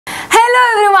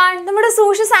everyone. നമ്മുടെ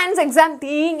social science exam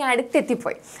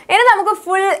അടുത്തെത്തിപ്പോയി. ഇനി നമുക്ക്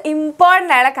ഫുൾ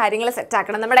ഇമ്പോർട്ടൻ്റ് ആയ കാര്യങ്ങൾ സെറ്റ്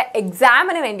ആക്കണം. നമ്മുടെ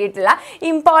എക്സാമിന് വേണ്ടിയിട്ടുള്ള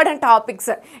ഇമ്പോർട്ടൻറ്റ്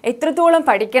ടോപ്പിക്സ് എത്രത്തോളം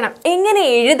പഠിക്കണം, എങ്ങനെ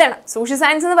എഴുതണം. സോഷ്യൽ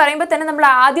സയൻസ് എന്ന് പറയുമ്പോൾ തന്നെ നമ്മൾ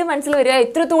ആദ്യം മനസ്സിൽ വരിക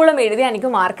എത്രത്തോളം എഴുതിയാൽ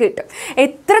എനിക്ക് മാർക്ക് കിട്ടും,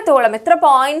 എത്ര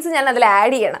പോയിന്റ്സ് ഞാൻ അതിൽ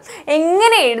ആഡ് ചെയ്യണം,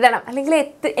 എങ്ങനെ എഴുതണം, അല്ലെങ്കിൽ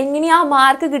എങ്ങനെയാ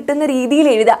മാർക്ക് കിട്ടുന്ന രീതിയിൽ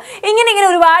എഴുതുക, ഇങ്ങനെ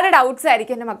ഒരുപാട് ഡൗട്ട്സ്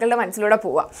ആയിരിക്കും എൻ്റെ മക്കളുടെ മനസ്സിലൂടെ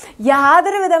പോവുക.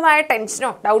 യാതൊരു വിധമായ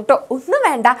ടെൻഷനോ ഡൗട്ടോ ഒന്നും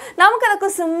വേണ്ട, നമുക്കതൊക്കെ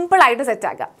സിമ്പിളായിട്ട്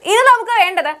സെറ്റാക്കാം. ഇനി നമുക്ക്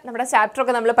വേണ്ടത് നമ്മുടെ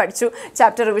ചാപ്റ്ററൊക്കെ നമ്മൾ പഠിച്ചു,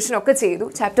 ചാപ്റ്റർ റിവിഷനൊക്കെ ചെയ്തു,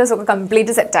 ചാപ്റ്റേഴ്സൊക്കെ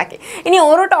കംപ്ലീറ്റ് സെറ്റാക്കി. ഇനി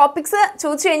ഓരോ ടോപ്പിക്സ്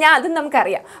ചോദിച്ചു കഴിഞ്ഞാൽ അതും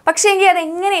നമുക്കറിയാം. പക്ഷേ എങ്കിൽ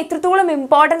അതെങ്ങനെ എത്രത്തോളം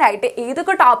ഇമ്പോർട്ടൻ്റ് ആയിട്ട്,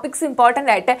 ഏതൊക്കെ ടോപ്പിക്സ്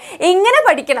ഇമ്പോർട്ടൻ്റ് ആയിട്ട് എങ്ങനെ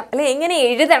പഠിക്കണം, അല്ലെങ്കിൽ എങ്ങനെ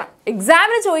എഴുതണം,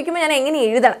 എക്സാമിന് ചോദിക്കുമ്പോൾ ഞാൻ എങ്ങനെ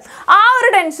എഴുതണം, ആ ഒരു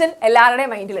ടെൻഷൻ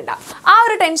എല്ലാവരുടെയും മൈൻഡിലുണ്ടാവും. ആ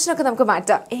ഒരു ടെൻഷനൊക്കെ നമുക്ക്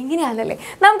മാറ്റാം. എങ്ങനെയാണല്ലേ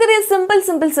നമുക്കിത്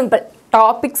സിമ്പിൾ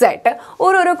ടോപ്പിക്സ് ആയിട്ട്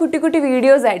ഓരോരോ കുട്ടി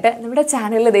വീഡിയോസ് ആയിട്ട് നമ്മുടെ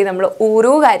ചാനലിൽ നമ്മൾ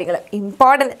ഓരോ കാര്യങ്ങളും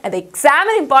ഇമ്പോർട്ടൻറ്റ്, അത്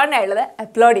എക്സാമിന് ഇമ്പോർട്ടൻ്റ് ആയിട്ടുള്ളത്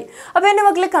അപ്ലോഡ് ചെയ്യും. അപ്പോൾ എൻ്റെ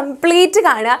മക്കൾ കംപ്ലീറ്റ്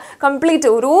കാണുക, കംപ്ലീറ്റ്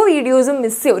ഓരോ വീഡിയോസും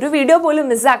ഒരു വീഡിയോ പോലും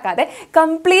മിസ്സാക്കാതെ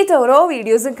കംപ്ലീറ്റ് ഓരോ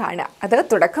വീഡിയോസും കാണുക. അത്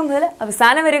തുടക്കം മുതൽ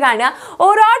അവസാനം വരെ കാണുക.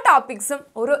 ഓരോ ടോപ്പിക്സും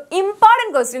ഓരോ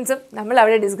ഇമ്പോർട്ടൻറ്റ് ക്വസ്റ്റ്യൻസും നമ്മൾ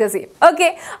അവിടെ ഡിസ്കസ് ചെയ്യും. ഓക്കെ,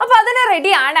 അപ്പോൾ അതിന്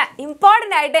റെഡിയാണ്.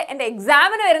 ഇമ്പോർട്ടൻ്റ് ആയിട്ട് എൻ്റെ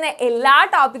എക്സാമിന് വരുന്ന എല്ലാ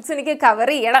ടോപ്പിക്സും എനിക്ക്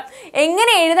കവർ ചെയ്യണം,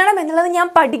 എങ്ങനെ എഴുതണം എന്നുള്ളത് ഞാൻ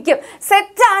പഠിക്കും.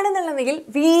 സെറ്റാണെന്നുള്ളത്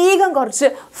വേഗം കുറച്ച്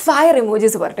ഫയർ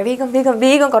ഇമോജീസ് പോരട്ടെ,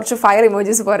 വേഗം കുറച്ച് ഫയർ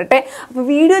ഇമോജീസ് പോരട്ടെ. അപ്പോൾ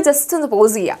വീഡിയോ ജസ്റ്റ് ഒന്ന്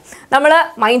പോസ് ചെയ്യാം. നമ്മൾ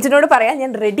മൈൻഡിനോട് പറയാം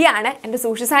ഞാൻ റെഡിയാണ്, എൻ്റെ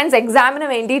സോഷ്യൽ സയൻസ് എക്സാമിന്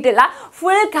വേണ്ടിയിട്ടുള്ള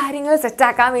ഫുൾ കാര്യങ്ങൾ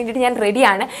സെറ്റാക്കാൻ വേണ്ടിയിട്ട് ഞാൻ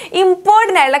റെഡിയാണ്,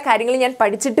 ഇമ്പോർട്ടൻ്റ് ആയിട്ടുള്ള കാര്യങ്ങൾ ഞാൻ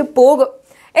പഠിച്ചിട്ട് പോകും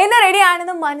എന്ന്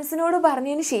റെഡിയാണെന്ന് മനസ്സിനോട്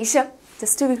പറഞ്ഞതിന് ശേഷം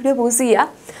ജസ്റ്റ് വീഡിയോ പോസ് ചെയ്യുക,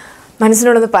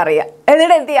 മനസ്സിനോടൊന്ന് പറയുക,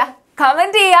 എന്നിട്ട് എന്ത് ചെയ്യുക,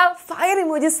 കമൻറ്റ് ചെയ്യുക, ഫയർ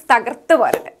ഇമോജീസ് തകർത്ത്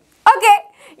പോരട്ടെ. Okay,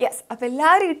 yes. അപ്പോൾ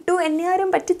എല്ലാവരും ഇട്ടു, എന്നെ ആരും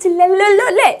പറ്റിച്ചില്ലല്ലോ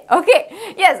അല്ലേ? Okay,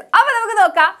 yes. അപ്പോൾ നമുക്ക്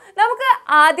നോക്കാം. നമുക്ക്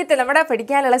ആദ്യത്തെ നമ്മുടെ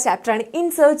പഠിക്കാനുള്ള ചാപ്റ്ററാണ് in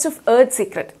search of earth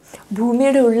secret.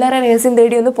 ഭൂമിയുടെ ഉള്ളറ രഹസ്യം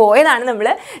തേടി ഒന്ന് പോയതാണ് നമ്മൾ.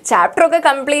 ചാപ്റ്ററൊക്കെ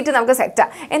കംപ്ലീറ്റ് നമുക്ക്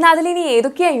സെറ്റാണ്. എന്നാൽ അതിലിനി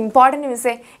ഏതൊക്കെയാണ് ഇമ്പോർട്ടൻറ്റ്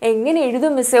മിസ്സേ, എങ്ങനെ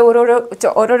എഴുതും മിസ്സേ,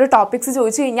 ഓരോരോ ടോപ്പിക്സ്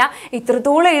ചോദിച്ചു കഴിഞ്ഞാൽ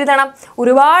ഇത്രത്തോളം എഴുതണം,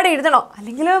 ഒരുപാട് എഴുതണോ,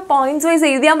 അല്ലെങ്കിൽ പോയിന്റ്സ് വൈസ്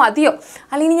എഴുതിയാൽ മതിയോ,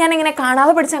 അല്ലെങ്കിൽ ഞാൻ ഇങ്ങനെ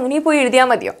കാണാതെ പഠിച്ച് അങ്ങനെ പോയി എഴുതിയാൽ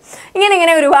മതിയോ,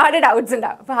 ഇങ്ങനെ ഒരുപാട് ഡൗട്ട്സ്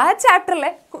ഉണ്ടാവും. അപ്പോൾ ആ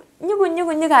ചാപ്റ്ററിലെ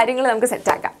കുഞ്ഞു കാര്യങ്ങൾ നമുക്ക്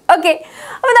സെറ്റാക്കാം. ഓക്കെ,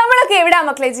 അപ്പോൾ നമ്മളൊക്കെ എവിടെയാണ്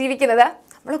മക്കളെ ജീവിക്കുന്നത്?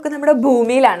 നമ്മളൊക്കെ നമ്മുടെ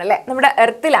ഭൂമിയിലാണല്ലേ, നമ്മുടെ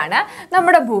എർത്തിലാണ്.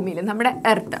 നമ്മുടെ ഭൂമിയിൽ, നമ്മുടെ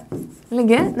എർത്ത്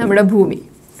അല്ലെങ്കിൽ നമ്മുടെ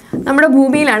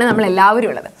ഭൂമിയിലാണ് നമ്മളെല്ലാവരും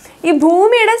ഉള്ളത്. ഈ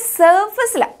ഭൂമിയുടെ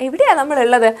സർഫസിലാണ്. എവിടെയാണ്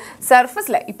നമ്മളുള്ളത്?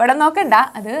 സർഫസിൽ. ഇപ്പടെ നോക്കണ്ട,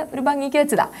 അത് ഒരു ഭംഗിക്ക്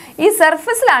വെച്ചതാണ്. ഈ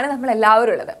സർഫസിലാണ്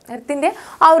നമ്മളെല്ലാവരും ഉള്ളത്. എർത്തിൻ്റെ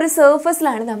ആ ഒരു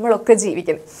സർഫസിലാണ് നമ്മളൊക്കെ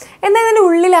ജീവിക്കുന്നത്. എന്നാൽ ഇതിൻ്റെ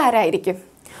ഉള്ളിൽ ആരായിരിക്കും?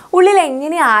 ഉള്ളിൽ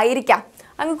എങ്ങനെയായിരിക്കാം?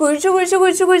 അങ്ങ് കുഴിച്ച്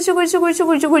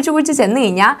ചെന്ന്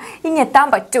കഴിഞ്ഞാൽ ഇങ്ങെത്താൻ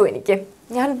പറ്റുമോ എനിക്ക്?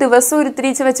 ഞാൻ ദിവസവും ഒരു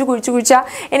തിരിച്ച് വെച്ച് കുഴിച്ചാൽ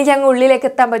എനിക്ക് അങ്ങ് ഉള്ളിലേക്ക്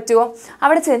എത്താൻ പറ്റുമോ?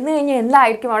 അവിടെ ചെന്ന് കഴിഞ്ഞാൽ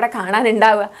എന്തായിരിക്കും അവിടെ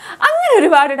കാണാനുണ്ടാവുക? അങ്ങനെ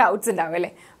ഒരുപാട് ഡൗട്ട്സ് ഉണ്ടാവും അല്ലേ?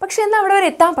 പക്ഷെ എന്നാൽ അവിടെ വരെ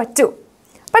എത്താൻ പറ്റുമോ?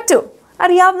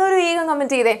 അറിയാവുന്നവർ വേഗം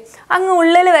കമൻറ്റ് ചെയ്തേ. അങ്ങ്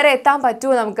ഉള്ളിൽ വരെ എത്താൻ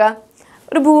പറ്റുമോ നമുക്ക്?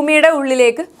 ഒരു ഭൂമിയുടെ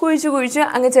ഉള്ളിലേക്ക് കുഴിച്ച്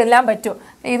അങ്ങ് ചെല്ലാൻ പറ്റുമോ?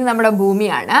 ഇത് നമ്മുടെ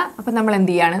ഭൂമിയാണ്. അപ്പം നമ്മൾ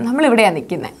എന്ത് ചെയ്യാണ്? നമ്മളിവിടെയാണ്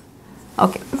നിൽക്കുന്നത്.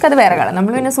 ഓക്കെ, നമുക്കത് വേറെ കാണാം.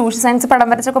 നമ്മൾ പിന്നെ സോഷ്യൽ സയൻസ് പടം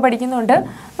വരച്ചൊക്കെ പഠിക്കുന്നുണ്ട്,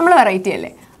 നമ്മൾ വെറൈറ്റി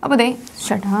അല്ലേ. അപ്പോൾ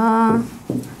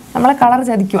നമ്മളെ കളർ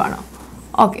ചതിക്കുവാണോ?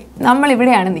 ഓക്കെ,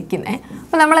 നമ്മളിവിടെയാണ് നിൽക്കുന്നത്.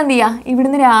 അപ്പോൾ നമ്മൾ എന്ത് ചെയ്യുക?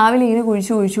 ഇവിടുന്ന് രാവിലെ ഇങ്ങനെ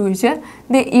കുഴിച്ച്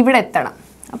ഇത് ഇവിടെ എത്തണം.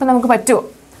 അപ്പോൾ നമുക്ക് പറ്റുമോ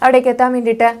അവിടേക്ക് എത്താൻ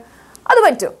വേണ്ടിയിട്ട്? അത്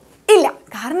പറ്റുമോ? ഇല്ല.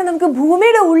 കാരണം നമുക്ക്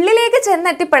ഭൂമിയുടെ ഉള്ളിലേക്ക്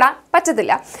ചെന്നെത്തിപ്പെടാൻ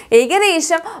പറ്റത്തില്ല.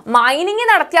 ഏകദേശം മൈനിങ്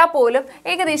നടത്തിയാൽ പോലും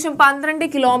ഏകദേശം 12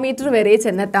 കിലോമീറ്റർ വരെ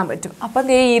ചെന്നെത്താൻ പറ്റും.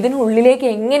 അപ്പം ഇതിനുള്ളിലേക്ക്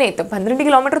എങ്ങനെ എത്തും? 12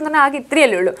 കിലോമീറ്റർ എന്ന് പറഞ്ഞാൽ ആകെ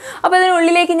ഇത്രയല്ലേ ഉള്ളൂ. അപ്പോൾ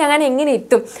അതിനുള്ളിലേക്ക് ഞാൻ എങ്ങനെ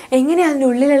എത്തും? എങ്ങനെയാണ് അതിൻ്റെ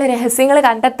ഉള്ളിലുള്ള രഹസ്യങ്ങൾ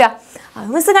കണ്ടെത്തുക? അത്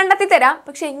മിസ് കണ്ടെത്തി തരാം,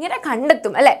 പക്ഷെ എങ്ങനെ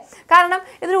കണ്ടെത്തും അല്ലേ? കാരണം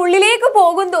ഇതിനുള്ളിലേക്ക്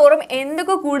പോകും തോറും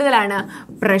എന്തൊക്കെ കൂടുതലാണ്?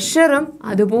 പ്രഷറും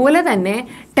അതുപോലെ തന്നെ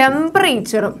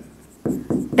ടെമ്പറേച്ചറും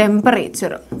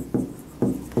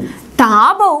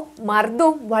താപവും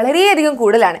മർദ്ദവും വളരെയധികം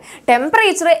കൂടുതലാണ്.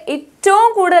 ടെമ്പറേച്ചർ ഏറ്റവും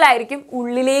കൂടുതലായിരിക്കും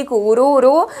ഉള്ളിലേക്ക്.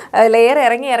 ഓരോരോ ലെയർ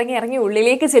ഇറങ്ങി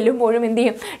ഉള്ളിലേക്ക് ചെല്ലുമ്പോഴും എന്ത്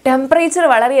ചെയ്യും? ടെമ്പറേച്ചർ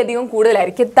വളരെയധികം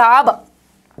കൂടുതലായിരിക്കും.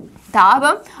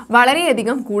 താപം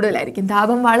വളരെയധികം കൂടുതലായിരിക്കും.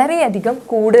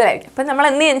 അപ്പം നമ്മൾ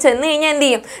ചെന്ന് കഴിഞ്ഞാൽ എന്ത്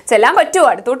ചെയ്യും? ചെല്ലാൻ പറ്റുമോ?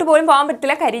 അടുത്തോട്ട് പോലും പോകാൻ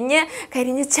പറ്റില്ല.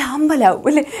 കരിഞ്ഞ് ചാമ്പലാവും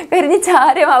അല്ലേ, കരിഞ്ഞ്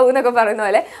ചാരമാവും എന്നൊക്കെ പറയുന്ന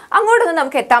പോലെ അങ്ങോട്ടൊന്നും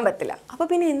നമുക്ക് എത്താൻ പറ്റില്ല. അപ്പോൾ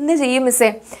പിന്നെ എന്ത് ചെയ്യും മിസ്സേ?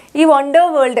 ഈ വണ്ടർ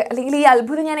വേൾഡ് അല്ലെങ്കിൽ ഈ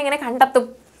അത്ഭുതം ഞാൻ എങ്ങനെ കണ്ടെത്തും?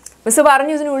 മിസ്സ്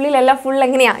പറഞ്ഞു ഇതിനുള്ളിലെല്ലാം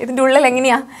ഇതിൻ്റെ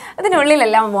ഉള്ളിലെങ്ങനെയാണ്?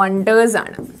 അതിനുള്ളിലെല്ലാം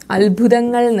വണ്ടേഴ്സാണ്,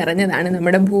 അത്ഭുതങ്ങൾ നിറഞ്ഞതാണ്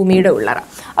നമ്മുടെ ഭൂമിയുടെ ഉള്ളറ.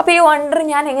 അപ്പോൾ ഈ വണ്ടർ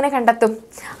ഞാൻ എങ്ങനെ കണ്ടെത്തും?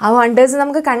 ആ വണ്ടേഴ്സ്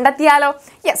നമുക്ക് കണ്ടെത്തിയാലോ?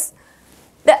 Yes,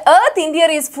 The earth interior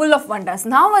is full of wonders.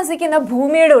 നാം വസിക്കുന്ന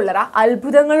ഭൂമിയുടെ ഉള്ളറ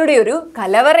അത്ഭുതങ്ങളുടെ ഒരു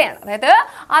കലവറയാണ്. അതായത്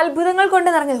അത്ഭുതങ്ങൾ കൊണ്ട്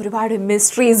നിറഞ്ഞ ഒരുപാട്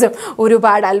മിസ്റ്ററീസും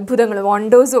ഒരുപാട് അത്ഭുതങ്ങളും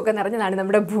വണ്ടേഴ്സും ഒക്കെ നിറഞ്ഞതാണ്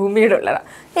നമ്മുടെ ഭൂമിയുടെ ഉള്ളറ.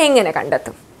 എങ്ങനെ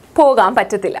കണ്ടെത്തും? പോകാൻ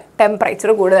പറ്റത്തില്ല, ടെമ്പറേച്ചർ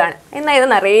കൂടുതലാണ്. എന്നാൽ ഇത്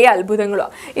നിറയെ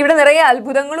അത്ഭുതങ്ങളുമാണ്, ഇവിടെ നിറയെ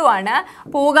അത്ഭുതങ്ങളുമാണ്,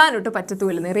 പോകാനൊട്ട്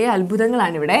പറ്റത്തുമില്ല. നിറയെ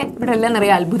അത്ഭുതങ്ങളാണ് ഇവിടെ എല്ലാം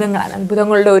നിറയെ അത്ഭുതങ്ങളാണ്,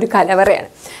 അത്ഭുതങ്ങളുടെ ഒരു കലവറയാണ്.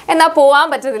 എന്നാൽ പോകാൻ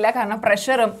പറ്റത്തില്ല, കാരണം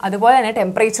പ്രഷറും അതുപോലെ തന്നെ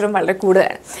ടെമ്പറേച്ചറും വളരെ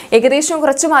കൂടുതലാണ്. ഏകദേശം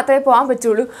കുറച്ച് മാത്രമേ പോകാൻ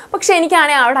പറ്റുള്ളൂ. പക്ഷേ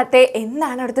എനിക്കാണെങ്കിൽ അവിടുത്തെ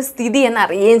എന്താണ് അവിടുത്തെ സ്ഥിതി എന്ന്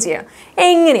അറിയുകയും ചെയ്യണം.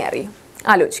 എങ്ങനെ അറിയും?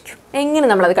 ആലോചിക്കും. എങ്ങനെ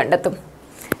നമ്മളത് കണ്ടെത്തും?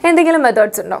 എന്തെങ്കിലും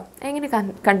മെത്തേഡ്സ് ഉണ്ടോ? എങ്ങനെ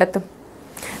കണ്ടെത്തും?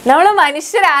 നമ്മൾ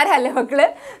മനുഷ്യരാരല്ല മക്കള്,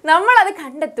 നമ്മളത്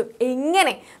കണ്ടെത്തും.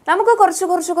 എങ്ങനെ? നമുക്ക്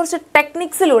കുറച്ച്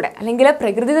ടെക്നിക്സിലൂടെ അല്ലെങ്കിൽ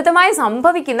പ്രകൃതിദത്തമായി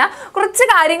സംഭവിക്കുന്ന കുറച്ച്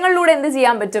കാര്യങ്ങളിലൂടെ എന്ത്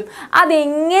ചെയ്യാൻ പറ്റും?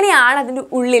 അതെങ്ങനെയാണ് അതിൻ്റെ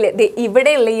ഉള്ളിൽ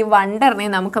ഇവിടെയുള്ള ഈ വണ്ടറിനെ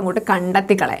നമുക്ക് അങ്ങോട്ട്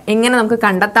കണ്ടെത്തിക്കളയാം. എങ്ങനെ നമുക്ക്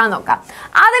കണ്ടെത്താൻ നോക്കാം.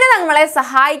 അതിന് നമ്മളെ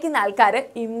സഹായിക്കുന്ന ആൾക്കാർ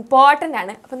ഇമ്പോർട്ടൻ്റ്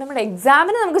ആണ്. അപ്പം നമ്മുടെ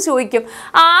എക്സാമിന് നമുക്ക് ചോദിക്കും,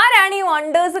 ആരാണ് ഈ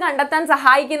വണ്ടേഴ്സ് കണ്ടെത്താൻ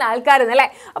സഹായിക്കുന്ന ആൾക്കാരെന്നല്ലേ?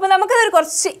 അപ്പോൾ നമുക്കതൊരു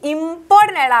കുറച്ച്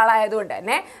ഇമ്പോർട്ടൻ്റ് ആയ ആളായതുകൊണ്ട്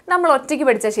തന്നെ നമ്മൾ ഒറ്റയ്ക്ക്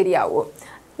പഠിച്ചാൽ ശരിയാവുമോ?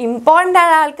 ഇമ്പോർട്ടൻ്റ്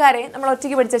ആയ ആൾക്കാരെ നമ്മൾ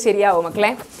ഒറ്റയ്ക്ക് പഠിച്ചാൽ ശരിയാവും മക്കളെ?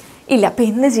 ഇല്ല. അപ്പോൾ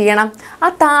എന്ത് ചെയ്യണം?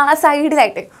 ആ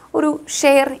സൈഡിലായിട്ട് ഒരു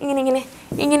ഷെയർ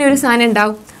ഇങ്ങനെ ഒരു സാധനം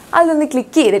ഉണ്ടാവും. അതൊന്ന്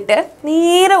ക്ലിക്ക് ചെയ്തിട്ട്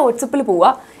നേരെ വാട്സപ്പിൽ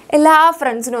പോവുക, എല്ലാ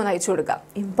ഫ്രണ്ട്സിനും ഒന്ന് അയച്ചു കൊടുക്കുക.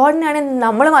 ഇമ്പോർട്ടൻ്റ് ആണ്,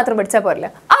 നമ്മൾ മാത്രം പഠിച്ചാൽ പോരല്ല,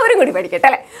 അവരും കൂടി പഠിക്കട്ടെ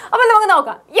അല്ലേ? അപ്പോൾ നമുക്ക്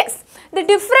നോക്കാം. Yes, the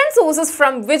different sources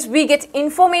from which we get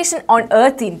information on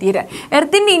earth interior.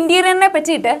 എർത്തിൻ്റെ ഇൻറ്റീരിയറിനെ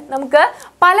പറ്റിയിട്ട് നമുക്ക്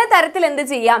പലതരത്തിൽ എന്ത്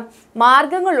ചെയ്യാം?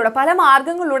 പല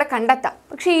മാർഗങ്ങളിലൂടെ കണ്ടെത്താം.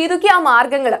 പക്ഷേ ഏതൊക്കെയാ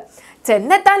മാർഗങ്ങൾ?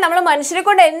 ചെന്നെത്താൻ നമ്മൾ മനുഷ്യരെ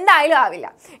കൊണ്ട് എന്തായാലും ആവില്ല,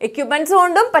 എക്യുപ്മെൻറ്റ്സ്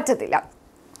കൊണ്ടും പറ്റത്തില്ല.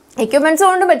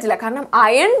 കാരണം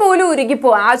അയൺ പോലും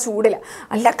ഉരുകിപ്പോവും ആ ചൂടിൽ.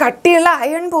 അല്ല കട്ടിയുള്ള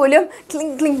അയൺ പോലും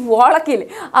ക്ലിങ് വോളക്കില്ലേ,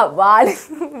 ആ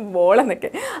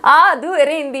വോളെന്നൊക്കെ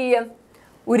അതുവരെ എന്ത് ചെയ്യും?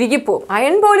 ഉരുകിപ്പോവും.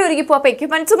 അയൺ പോലും ഉരുകിപ്പോവും. അപ്പോൾ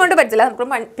എക്യുപ്മെൻറ്റ്സും കൊണ്ട് പറ്റില്ല.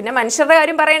 നമുക്ക് പിന്നെ മനുഷ്യരുടെ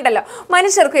കാര്യം പറയണ്ടല്ലോ,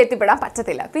 മനുഷ്യർക്കും എത്തിപ്പെടാൻ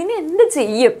പറ്റത്തില്ല. പിന്നെ എന്ത്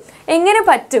ചെയ്യും? എങ്ങനെ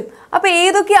പറ്റും? അപ്പോൾ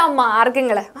ഏതൊക്കെയാ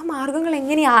മാർഗങ്ങൾ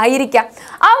എങ്ങനെയായിരിക്കാം?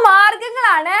 ആ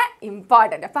മാർഗങ്ങളാണ്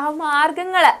ഇമ്പോർട്ടൻ്റ്. അപ്പോൾ ആ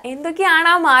മാർഗങ്ങൾ എന്തൊക്കെയാണ്?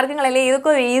 ആ മാർഗങ്ങൾ അല്ലെങ്കിൽ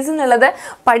ഏതൊക്കെ വേസ് എന്നുള്ളത്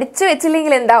പഠിച്ചു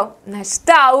വെച്ചില്ലെങ്കിൽ എന്താവും?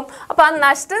 നഷ്ടമാവും. അപ്പോൾ ആ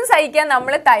നഷ്ടം സഹിക്കാൻ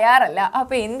നമ്മൾ തയ്യാറല്ല.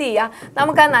 അപ്പോൾ എന്ത് ചെയ്യുക?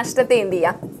 നമുക്ക് ആ നഷ്ടത്തെ എന്ത്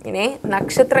ചെയ്യാം? ഇങ്ങനെ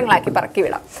നക്ഷത്രങ്ങളാക്കി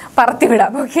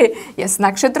പറത്തിവിടാം. ഓക്കെ, യെസ്,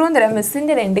 നക്ഷത്രവും തരാം,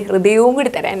 മിസ്സിൻ്റെ 2 ഹൃദയവും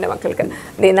കൂടി തരാം എൻ്റെ മക്കൾക്ക്.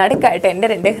 നടുക്കായിട്ട് എൻ്റെ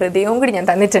 2 ഹൃദയവും കൂടി ഞാൻ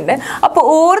തന്നിട്ടുണ്ട്. അപ്പോൾ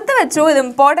ഓർത്ത് വെച്ചോ, ഇത്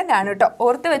ഇമ്പോർട്ടൻ്റ് ആണ് കേട്ടോ.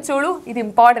 ഓർത്ത് വെച്ചോളൂ, ഇത്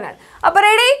ഇമ്പോർട്ടൻ്റ് ആണ്. അപ്പോൾ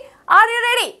ready? Are you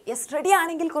ready? Yes, ready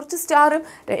ആണെങ്കിൽ കുറച്ച് സ്റ്റാറും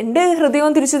 2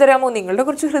 ഹൃദയവും തിരിച്ചു തരാമോ? നിങ്ങളുടെ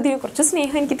കുറച്ച് ഹൃദയവും കുറച്ച്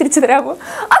സ്നേഹം എനിക്ക് തിരിച്ചു തരാമോ?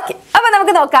 ഓക്കെ, അപ്പോൾ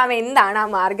നമുക്ക് നോക്കാം എന്താണ് ആ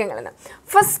മാർഗ്ഗങ്ങളെന്ന്.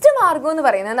 ഫസ്റ്റ് മാർഗം എന്ന്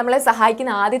പറയുന്നത് നമ്മളെ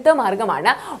സഹായിക്കുന്ന ആദ്യത്തെ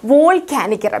മാർഗ്ഗമാണ്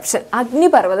വോൾക്കാനിക് ഇറപ്ഷൻ,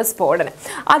 അഗ്നിപർവ്വത സ്ഫോടനം.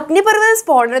 അഗ്നിപർവ്വത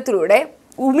സ്ഫോടനത്തിലൂടെ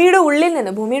ഭൂമിയുടെ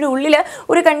ഉള്ളിൽ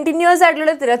ഒരു കണ്ടിന്യൂസ്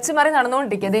ആയിട്ടുള്ള തിരച്ചുമറി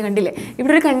നടന്നുകൊണ്ടിരിക്കുക. അതേ കണ്ടില്ലേ,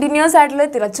 ഇവിടെ ഒരു കണ്ടിന്യൂസ് ആയിട്ടുള്ള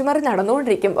തിരച്ചുമറി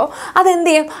നടന്നുകൊണ്ടിരിക്കുമ്പോൾ അതെന്ത്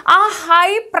ചെയ്യും? ആ ഹൈ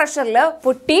പ്രഷറിൽ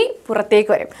പൊട്ടി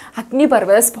പുറത്തേക്ക് വരും.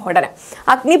 അഗ്നിപർവ്വത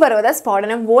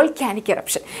സ്ഫോടനം വോൾക്കാനിക്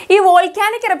ഇറപ്ഷൻ. ഈ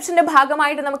വോൾക്കാനിക് ഇറപ്ഷൻ്റെ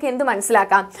ഭാഗമായിട്ട് നമുക്ക് എന്ത്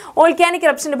മനസ്സിലാക്കാം?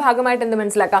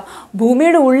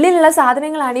 ഭൂമിയുടെ ഉള്ളിലുള്ള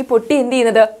സാധനങ്ങളാണ് ഈ പൊട്ടി എന്ത്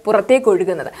ചെയ്യുന്നത്? പുറത്തേക്ക്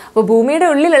ഒഴുകുന്നത്. അപ്പോൾ ഭൂമിയുടെ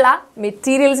ഉള്ളിലുള്ള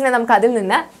മെറ്റീരിയൽസിനെ നമുക്ക് അതിൽ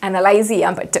നിന്ന് അനലൈസ്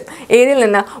ചെയ്യാൻ പറ്റും. ഏതിൽ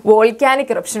നിന്ന്? Volcanic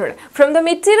eruption. From the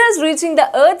materials reaching the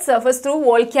earth's surface through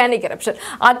volcanic eruption.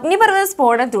 അഗ്നിപർവ്വത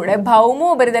സ്ഫോടനത്തിലൂടെ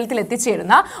ഭൗമോപരിതലത്തിൽ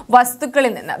എത്തിച്ചേരുന്ന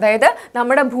വസ്തുക്കളിൽ നിന്ന്, അതായത്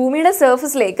നമ്മുടെ ഭൂമിയുടെ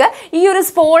സർഫസിലേക്ക് ഈ ഒരു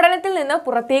സ്ഫോടനത്തിൽ നിന്ന്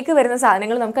പുറത്തേക്ക് വരുന്ന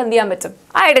സാധനങ്ങൾ നമുക്ക് എന്ത് ചെയ്യാൻ പറ്റും?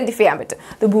 ഐഡന്റിഫൈ ചെയ്യാൻ പറ്റും.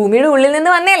 ഇത് ഭൂമിയുടെ ഉള്ളിൽ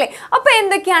നിന്ന് വന്നേല്ലേ. അപ്പോൾ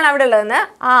എന്തൊക്കെയാണ് അവിടെ ഉള്ളതെന്ന്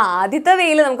ആദ്യത്തെ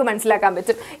വേയിൽ നമുക്ക് മനസ്സിലാക്കാൻ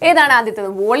പറ്റും. ഏതാണ് ആദ്യത്തത്?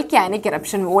 Volcanic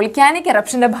eruption. വോൾക്കാനിക്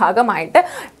ഇറപ്ഷൻ്റെ ഭാഗമായിട്ട്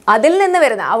അതിൽ നിന്ന്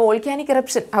വരുന്ന ആ വോൾക്കാനിക്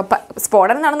ഇറപ്ഷൻ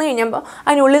സ്ഫോടനം നടന്നു കഴിഞ്ഞപ്പോൾ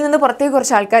അതിനുള്ളിൽ നിന്ന് പുറത്തേക്ക്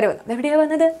കുറച്ച് ആൾക്കാർ വന്നു. എവിടെയാണ്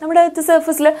വന്നത്? നമ്മുടെ എർത്ത്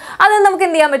സർഫസിൽ. അത് നമുക്ക്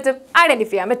എന്ത് ചെയ്യാൻ പറ്റും?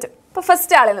 ഐഡന്റിഫൈ ചെയ്യാൻ പറ്റും. ഇപ്പോൾ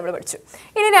ഫസ്റ്റ് ആളെ നമ്മൾ പഠിച്ചു.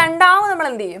 ഇനി രണ്ടാമത് നമ്മൾ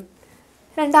എന്ത് ചെയ്യും?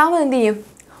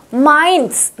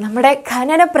 മൈൻസ്, നമ്മുടെ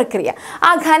ഖനന പ്രക്രിയ. ആ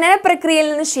ഖനന പ്രക്രിയയിൽ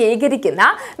നിന്ന് ശേഖരിക്കുന്ന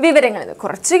വിവരങ്ങളിൽ നിന്ന്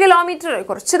കുറച്ച് കിലോമീറ്റർ,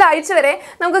 കുറച്ച് താഴ്ച വരെ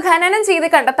നമുക്ക് ഖനനം ചെയ്ത്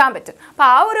കണ്ടെത്താൻ പറ്റും. അപ്പോൾ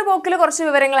ആ ഒരു പോക്കിൽ കുറച്ച്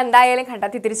വിവരങ്ങൾ എന്തായാലും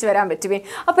കണ്ടെത്തി തിരിച്ചു വരാൻ പറ്റുമേ.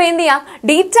 അപ്പോൾ എന്ത് ചെയ്യാം?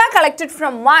 Data collected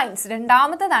from mines.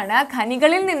 രണ്ടാമത്തതാണ്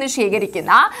ഖനികളിൽ നിന്ന്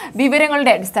ശേഖരിക്കുന്ന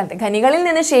വിവരങ്ങളുടെ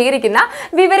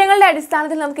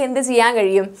അടിസ്ഥാനത്തിൽ നമുക്ക് എന്ത് ചെയ്യാൻ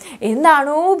കഴിയും?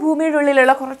 എന്താണോ ഭൂമിയുടെ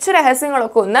ഉള്ളിലുള്ള കുറച്ച്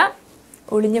രഹസ്യങ്ങളൊക്കെ ഒന്ന്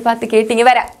ഒളിഞ്ഞ പാത്ത് കേട്ടിങ്ങി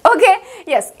വരാം. Okay,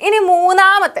 yes. ഇനി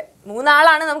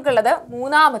മൂന്നാളാണ് നമുക്കുള്ളത്.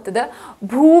 മൂന്നാമത്തത്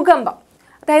ഭൂകമ്പം.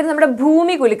 അതായത് നമ്മുടെ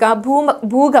ഭൂമി കുലുക്കുക,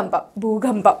 ഭൂകമ്പം.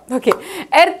 ഓക്കെ,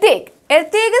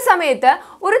 എർത്തേക്ക് സമയത്ത്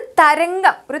ഒരു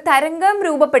തരംഗം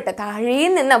രൂപപ്പെട്ട്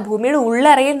താഴെയിൽ നിന്ന്, ഭൂമിയുടെ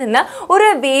ഉള്ളറയിൽ നിന്ന് ഒരു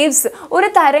വേവ്സ്, ഒരു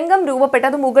തരംഗം രൂപപ്പെട്ട്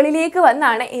അത് മുകളിലേക്ക്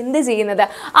വന്നാണ് എന്ത് ചെയ്യുന്നത്?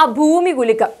 ആ ഭൂമി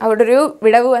കുലുക്കം, അവിടെ ഒരു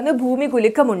വിടവ് വന്ന് ഭൂമി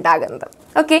കുലുക്കം ഉണ്ടാകുന്നത്.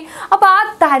 ഓക്കെ, അപ്പോൾ ആ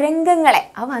തരംഗങ്ങളെ,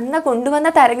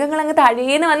 കൊണ്ടുവന്ന തരംഗങ്ങൾ അങ്ങ്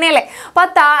താഴേന്ന് വന്നേല്ലേ. അപ്പോൾ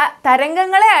ആ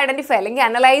തരംഗങ്ങളെ ഐഡന്റിഫൈ അല്ലെങ്കിൽ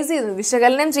അനലൈസ് ചെയ്ത്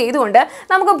വിശകലനം ചെയ്തുകൊണ്ട്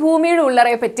നമുക്ക് ഭൂമിയുടെ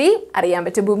ഉള്ളറയെ പറ്റി അറിയാൻ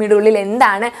പറ്റും. ഭൂമിയുടെ ഉള്ളിൽ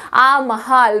എന്താണ്, ആ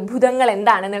മഹാ അത്ഭുതങ്ങൾ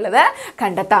എന്താണെന്നുള്ളത്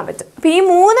കണ്ടെത്താൻ പറ്റും. അപ്പോൾ ഈ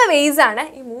 3 വേസ് ആണ്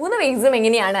ഈ 3 വേവ്സും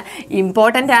എങ്ങനെയാണ്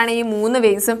ഇമ്പോർട്ടൻ്റ് ആണ് ഈ 3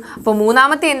 വേവ്സും. അപ്പോൾ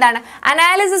മൂന്നാമത്തെ എന്താണ്?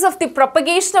 Analysis of the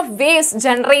propagation of waves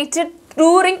generated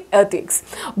during earth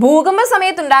ഭൂകമ്പ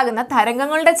സമയത്തുണ്ടാകുന്ന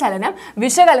തരംഗങ്ങളുടെ ചലനം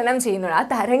വിശകലനം ചെയ്യുന്നത്. ആ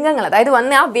തരംഗങ്ങൾ, അതായത്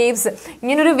വന്ന ആ വേവ്സ്,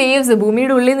 ഇങ്ങനൊരു വേവ്സ്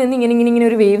ഭൂമിയുടെ ഉള്ളിൽ നിന്ന് ഇങ്ങനെ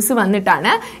ഒരു വേവ്സ്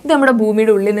വന്നിട്ടാണ്, ഇത് നമ്മുടെ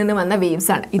ഭൂമിയുടെ ഉള്ളിൽ നിന്ന് വന്ന വേവ്സ്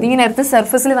ആണ്. ഇതിങ്ങനെ എർത്ത്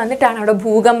സർഫസിൽ വന്നിട്ടാണ് അവിടെ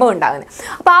ഭൂകമ്പം ഉണ്ടാകുന്നത്.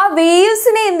 അപ്പോൾ ആ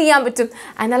വേവ്സിനെ എന്ത് ചെയ്യാൻ പറ്റും?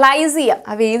 അനലൈസ് ചെയ്യാം.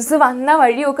 ആ വേവ്സ് വന്ന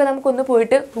വഴിയൊക്കെ നമുക്കൊന്ന്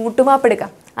പോയിട്ട് റൂട്ട് മാപ്പ്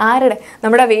എടുക്കാം. ആരുടെ?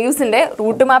 നമ്മുടെ വേവ്സിൻ്റെ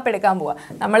റൂട്ട് മാപ്പ് എടുക്കാൻ പോവാം.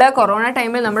 നമ്മൾ കൊറോണ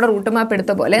ടൈമിൽ നമ്മുടെ റൂട്ട് മാപ്പ്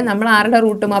എടുത്ത പോലെ നമ്മൾ ആരുടെ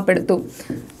റൂട്ട് മാപ്പ് എടുത്തു?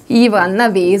 ഈ വന്ന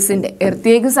വേവ്സിൻ്റെ,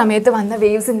 എർത്ത് സമയത്ത് വന്ന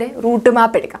വേവ്സിൻ്റെ റൂട്ട്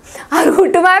മാപ്പ് എടുക്കാം. ആ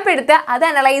റൂട്ട് മാപ്പ് എടുത്ത് അത്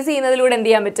അനലൈസ് ചെയ്യുന്നതിലൂടെ എന്ത്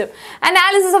ചെയ്യാൻ പറ്റും?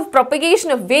 Analysis of propagation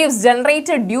of waves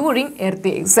generated during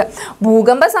earth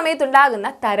ഭൂകമ്പ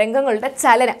സമയത്തുണ്ടാകുന്ന തരംഗങ്ങളുടെ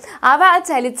ചലനം, അവ ആ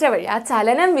ചലിച്ച വഴി ആ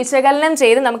ചലനം വിശകലനം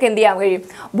ചെയ്ത് നമുക്ക് എന്ത് ചെയ്യാൻ കഴിയും?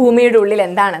 ഭൂമിയുടെ ഉള്ളിൽ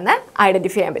എന്താണെന്ന്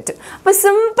ഐഡൻറ്റിഫൈ ചെയ്യാൻ പറ്റും. അപ്പോൾ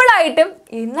സിമ്പിളായിട്ടും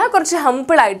എന്നാൽ കുറച്ച്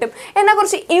ഹംപിളായിട്ടും എന്നാൽ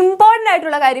കുറച്ച് ഇമ്പോർട്ടൻ്റ്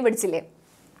ആയിട്ടുള്ള കാര്യം പഠിച്ചില്ലേ?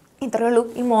 ഇത്രയേ ഉള്ളൂ.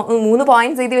 ഈ 3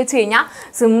 പോയിന്റ്സ് എഴുതി വെച്ച് കഴിഞ്ഞാൽ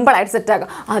സിമ്പിളായിട്ട് സെറ്റാക്കാം.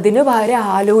 അതിന് പകരം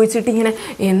ആലോചിച്ചിട്ട് ഇങ്ങനെ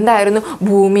എന്തായിരുന്നു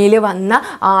ഭൂമിയിൽ വന്ന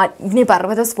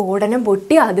അഗ്നിപർവ്വത സ്ഫോടനം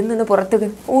പൊട്ടി അതിൽ നിന്ന് പുറത്ത്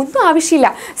ഒന്നും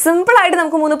ആവശ്യമില്ല. സിമ്പിളായിട്ട്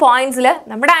നമുക്ക് 3 പോയിന്റ്സിൽ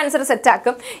നമ്മുടെ ആൻസർ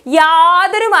സെറ്റാക്കും.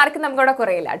 യാതൊരു മാർക്കും നമുക്കവിടെ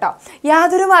കുറയില്ല കേട്ടോ.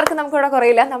 യാതൊരു മാർക്കും നമുക്കവിടെ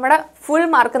കുറയില്ല. നമ്മുടെ ഫുൾ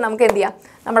മാർക്ക് നമുക്ക് എന്ത് ചെയ്യാം?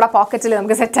 നമ്മുടെ പോക്കറ്റിൽ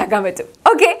നമുക്ക് സെറ്റാക്കാൻ പറ്റും.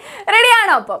 ഓക്കെ,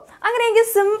 റെഡിയാണോ? അപ്പം അങ്ങനെയെങ്കിൽ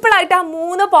സിമ്പിളായിട്ട് ആ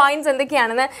 3 പോയിന്റ്സ്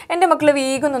എന്തൊക്കെയാണെന്ന് എൻ്റെ മക്കൾ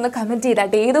വേഗം ഒന്ന് കമൻറ്റ്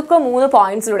ചെയ്താട്ടെ. ഏതൊക്കെ 3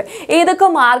 പോയിന്റ്സിലൂടെ, ഏതൊക്കെ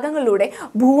മാർഗങ്ങളിലൂടെ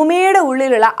ഭൂമിയുടെ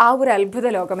ഉള്ളിലുള്ള ആ ഒരു അത്ഭുത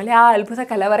ലോകം അല്ലെ ആ അത്ഭുത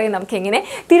കലവറയെ നമുക്ക് എങ്ങനെ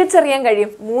തിരിച്ചറിയാൻ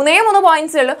കഴിയും? 3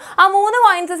 പോയിന്റ്സേ ഉള്ളൂ. ആ 3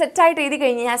 പോയിന്റ്സ് സെറ്റായിട്ട് എഴുതി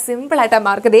കഴിഞ്ഞ് ഞാൻ സിമ്പിളായിട്ട് ആ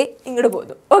മാർക്ക് ദേ ഇങ്ങോട്ട്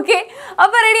പോകുന്നു. ഓക്കെ,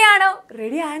 അപ്പോൾ റെഡിയാണോ?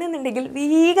 റെഡി ആണെന്നുണ്ടെങ്കിൽ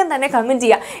വേഗം തന്നെ കമൻറ്റ്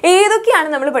ചെയ്യുക ഏതൊക്കെയാണ്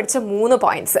നമ്മൾ പഠിച്ച 3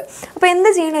 പോയിന്റ്സ്. അപ്പോൾ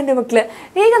എന്ത് ചെയ്യണം എൻ്റെ മക്കൾ?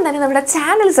 വേഗം തന്നെ നമ്മുടെ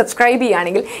ചാനൽ സബ്സ്ക്രൈബ്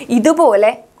ചെയ്യുകയാണെങ്കിൽ ഇതുപോലെ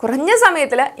കുറഞ്ഞ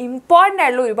സമയത്തിൽ ഇമ്പോർട്ടൻ്റ്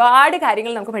ആയിട്ടുള്ള ഒരുപാട്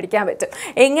കാര്യങ്ങൾ നമുക്ക് പഠിക്കാൻ പറ്റും.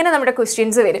 എങ്ങനെ നമ്മുടെ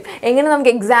ക്വസ്റ്റ്യൻസ് വരും, എങ്ങനെ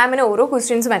നമുക്ക് എക്സാമിന് ഓരോ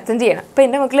ക്വസ്റ്റ്യൻസും അറ്റൻഡ് ചെയ്യണം. അപ്പോൾ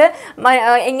എൻ്റെ മക്കൾ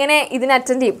എങ്ങനെ ഇതിന്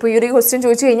അറ്റൻഡ് ചെയ്യും? ഇപ്പോൾ ഈ ഒരു ക്വസ്റ്റ്യൻ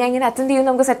ചോദിച്ചു കഴിഞ്ഞാൽ എങ്ങനെ അറ്റൻഡ് ചെയ്യും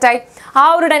നമുക്ക് സെറ്റായി. ആ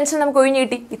ഒരു ടെൻഷൻ നമുക്ക് ഒഴിഞ്ഞ്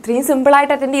കിട്ടി. ഇത്രയും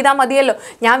സിമ്പിളായിട്ട് അറ്റൻഡ് ചെയ്താൽ മതിയല്ലോ.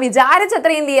 ഞാൻ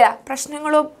വിചാരിച്ചത്ര എന്ത് ചെയ്യുക,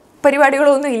 പ്രശ്നങ്ങളോ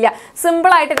പരിപാടികളോ ഒന്നും ഇല്ല.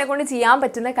 സിമ്പിളായിട്ട് എന്നെ കൊണ്ട് ചെയ്യാൻ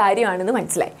പറ്റുന്ന കാര്യമാണെന്ന്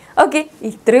മനസ്സിലായി. ഓക്കെ,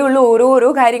 ഇത്രയേ ഉള്ളൂ. ഓരോ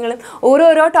കാര്യങ്ങളും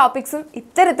ഓരോ ടോപ്പിക്സും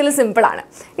ഇത്തരത്തിൽ സിമ്പിളാണ്.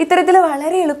 ഇത്തരത്തിൽ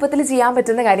വളരെ എളുപ്പത്തിൽ ചെയ്യാൻ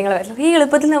പറ്റുന്ന കാര്യങ്ങൾ, വളരെ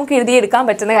എളുപ്പത്തിൽ നമുക്ക് എഴുതിയെടുക്കാൻ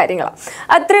പറ്റുന്ന കാര്യങ്ങളാണ്.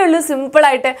 അത്രയേ ഉള്ളൂ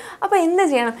സിമ്പിളായിട്ട്. അപ്പോൾ എന്ത്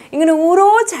ചെയ്യണം? ഇങ്ങനെ ഓരോ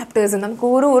ചാപ്റ്റേഴ്സും നമുക്ക്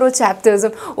ഓരോ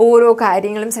ചാപ്റ്റേഴ്സും ഓരോ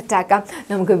കാര്യങ്ങളും സെറ്റാക്കാം.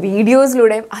 നമുക്ക്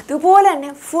വീഡിയോസിലൂടെയും അതുപോലെ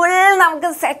തന്നെ ഫുൾ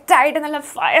നമുക്ക് സെറ്റായിട്ട് നല്ല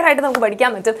ഫയറായിട്ട് നമുക്ക്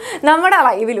പഠിക്കാൻ പറ്റും നമ്മുടെ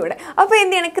ലൈവിലൂടെ. അപ്പോൾ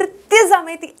എന്ത് ചെയ്യണം?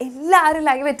 കൃത്യസമയത്ത് എല്ലാവരും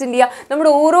ലൈവ് അറ്റൻഡ് ചെയ്യുക.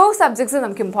 നമ്മുടെ ഓരോ സബ്ജക്ട്സും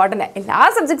നമുക്ക് ഇമ്പോർട്ടൻ്റ് ആണ്. എല്ലാ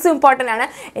സബ്ജക്ട്സും ഇമ്പോർട്ടൻ്റ് ആണ്.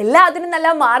 എല്ലാത്തിനും നല്ല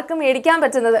മാർക്ക് മേടിക്കാൻ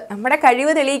പറ്റുന്നത്, നമ്മുടെ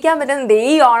കഴിവ് തെളിയിക്കാൻ പറ്റുന്നത്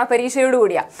ഈ ഓണപരീക്ഷയോട്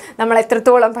കൂടിയാണ്. നമ്മൾ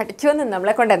എത്രത്തോളം പഠിക്കുമെന്നും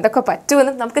നമ്മളെ കൊണ്ട് എന്തൊക്കെ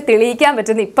പറ്റുമെന്നും നമുക്ക് തെളിയിക്കാൻ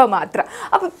പറ്റുന്നത് ഇപ്പം മാത്രം.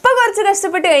 അപ്പോൾ ഇപ്പം കുറച്ച്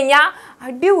കഷ്ടപ്പെട്ട് കഴിഞ്ഞാൽ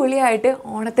അടിപൊളിയായിട്ട്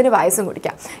ഓണത്തിന് പായസം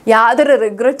കുടിക്കാം. യാതൊരു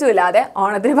റിഗ്രറ്റും ഇല്ലാതെ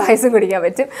ഓണത്തിന് പായസം കുടിക്കാൻ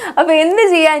പറ്റും. അപ്പോൾ എന്ത്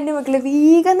ചെയ്യുക എൻ്റെ മക്കൾ?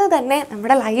 വേഗം തന്നെ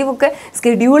നമ്മുടെ ലൈവൊക്കെ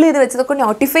സ്കെഡ്യൂൾ ചെയ്ത് വെച്ചതൊക്കെ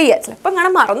നോട്ടിഫൈ ചെയ്യുക. ചിലപ്പോൾ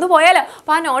അങ്ങനെ മറന്നു പോയാലോ.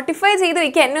 അപ്പോൾ ആ നോട്ടിഫൈ ചെയ്ത്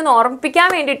വയ്ക്കുക, എന്നെ ഒന്ന് ഓർമ്മിപ്പിക്കാൻ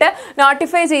വേണ്ടിയിട്ട്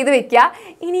നോട്ടിഫൈ ചെയ്ത് വെക്കുക.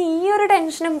 ഇനി ഈ ഒരു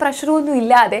ടെൻഷനും പ്രഷറും ഒന്നും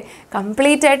ഇല്ലാതെ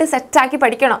കംപ്ലീറ്റ് ആയിട്ട് സെറ്റാക്കി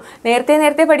പഠിക്കണോ?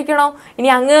 നേരത്തെ പഠിക്കണോ?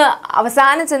 ഇനി അങ്ങ്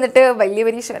അവസാനം ചെന്നിട്ട് വലിയ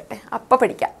പരീക്ഷ വരട്ടെ അപ്പം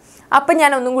പഠിക്കാം. അപ്പം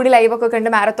ഞാൻ ഒന്നും കൂടി ലൈവൊക്കെ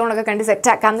കണ്ട് മാരത്തോണൊക്കെ കണ്ട്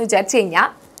സെറ്റാക്കാമെന്ന് വിചാരിച്ചു കഴിഞ്ഞാൽ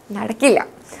നടക്കില്ല.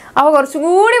 അപ്പോൾ കുറച്ചും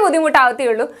കൂടി ബുദ്ധിമുട്ടാവത്തേ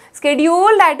ഉള്ളൂ.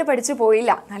 സ്കെഡ്യൂൾഡായിട്ട് പഠിച്ചു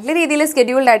പോയില്ല, നല്ല രീതിയിൽ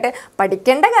സ്കെഡ്യൂൾഡായിട്ട്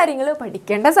പഠിക്കേണ്ട കാര്യങ്ങൾ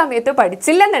പഠിക്കേണ്ട സമയത്ത്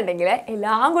പഠിച്ചില്ലെന്നുണ്ടെങ്കിൽ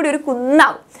എല്ലാം കൂടി ഒരു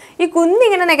കുന്നാവും. ഈ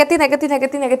കുന്നിങ്ങനെ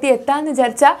നികത്തി എത്താമെന്ന്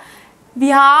വിചാരിച്ചാൽ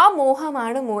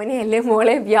വ്യാമോഹമാണ് മോനെ, അല്ലേ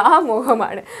മോളെ,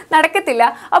 വ്യാമോഹമാണ്, നടക്കത്തില്ല.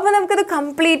 അപ്പോൾ നമുക്കത്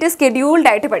കംപ്ലീറ്റ്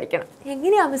സ്കെഡ്യൂൾഡായിട്ട് പഠിക്കണം.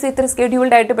 എങ്ങനെയാണ് മിസ് ഇത്ര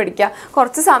സ്കെഡ്യൂൾഡായിട്ട് പഠിക്കുക?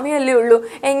 കുറച്ച് സമയമല്ലേ ഉള്ളൂ.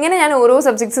 എങ്ങനെ ഞാൻ ഓരോ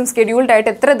സബ്ജക്ട്സും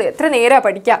സ്കെഡ്യൂൾഡായിട്ട് എത്ര നേരമാണ്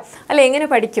പഠിക്കുക? അല്ല എങ്ങനെ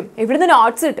പഠിക്കും? ഇവിടുന്ന്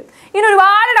നോട്ട്സ് കിട്ടും. ഇങ്ങനെ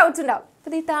ഒരുപാട് ഡൗട്ട്സ് ഉണ്ടാവും.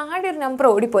 അപ്പോൾ ഈ താഴെ ഒരു നമ്പർ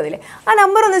ഓടിപ്പോതില്ലേ, ആ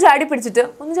നമ്പർ ഒന്ന് ചാടി പിടിച്ചിട്ട്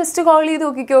ഒന്ന് ജസ്റ്റ് കോൾ ചെയ്ത്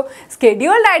നോക്കിക്കോ.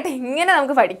 സ്കെഡ്യൂൾഡായിട്ട് എങ്ങനെ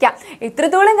നമുക്ക് പഠിക്കാം,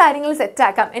 എത്രത്തോളം കാര്യങ്ങൾ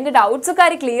സെറ്റാക്കാം, എൻ്റെ ഡൗട്ട്സൊക്കെ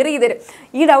ആര് ക്ലിയർ ചെയ്ത് തരും.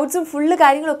 ഈ ഡൗട്ട്സും ഫുള്ള്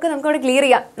കാര്യങ്ങളൊക്കെ നമുക്കവിടെ ക്ലിയർ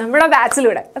ചെയ്യാം നമ്മുടെ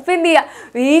ബാച്ചിലൂടെ. അപ്പോൾ എന്ത് ചെയ്യുക?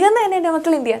 വേഗം തന്നെ എൻ്റെ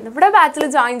മക്കൾ എന്ത് ചെയ്യുക? നമ്മുടെ ബാച്ചിൽ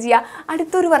ജോയിൻ ചെയ്യുക.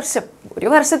 അടുത്തൊരു വർഷം, ഒരു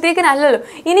വർഷത്തേക്കിനല്ലല്ലോ,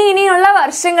 ഇനിയുള്ള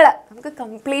വർഷങ്ങൾ നമുക്ക്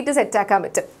കംപ്ലീറ്റ് സെറ്റാക്കാൻ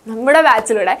പറ്റും നമ്മുടെ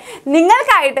ബാച്ചിലൂടെ.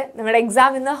 നിങ്ങൾക്കായിട്ട് നമ്മുടെ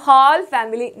എക്സാം ഇന്ന് ഹോൾ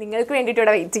ഫാമിലി നിങ്ങൾക്ക് വേണ്ടിയിട്ട്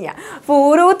ഇവിടെ വെയിറ്റ് ചെയ്യാം. അപ്പോൾ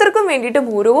ഓരോരുത്തർക്കും വേണ്ടിയിട്ടും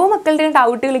ഓരോ മക്കളുടെയും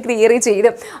ഡൗട്ടുകൾ ക്ലിയർ ചെയ്ത്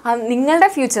നിങ്ങളുടെ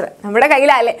ഫ്യൂച്ചർ നമ്മുടെ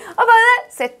കയ്യിലല്ലേ. അപ്പോൾ അത്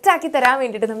സെറ്റാക്കി തരാൻ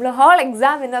വേണ്ടിയിട്ട് നമ്മൾ ഹോൾ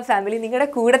എക്സാം എന്ന ഫാമിലി നിങ്ങളുടെ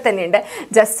കൂടെ തന്നെയുണ്ട്.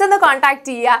 ജസ്റ്റ് ഒന്ന് കോൺടാക്ട്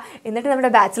ചെയ്യുക, എന്നിട്ട്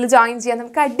നമ്മുടെ ബാച്ചിൽ ജോയിൻ ചെയ്യാം.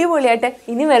 നമുക്ക് അടിപൊളിയായിട്ട്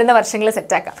ഇനി വരുന്ന വർഷങ്ങൾ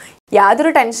സെറ്റാക്കാം. യാതൊരു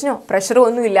ടെൻഷനോ പ്രഷറോ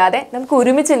ഒന്നും ഇല്ലാതെ നമുക്ക്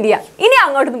ഒരുമിച്ച് എന്ത് ചെയ്യാം, ഇനി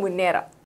അങ്ങോട്ടൊന്ന് മുന്നേറാം.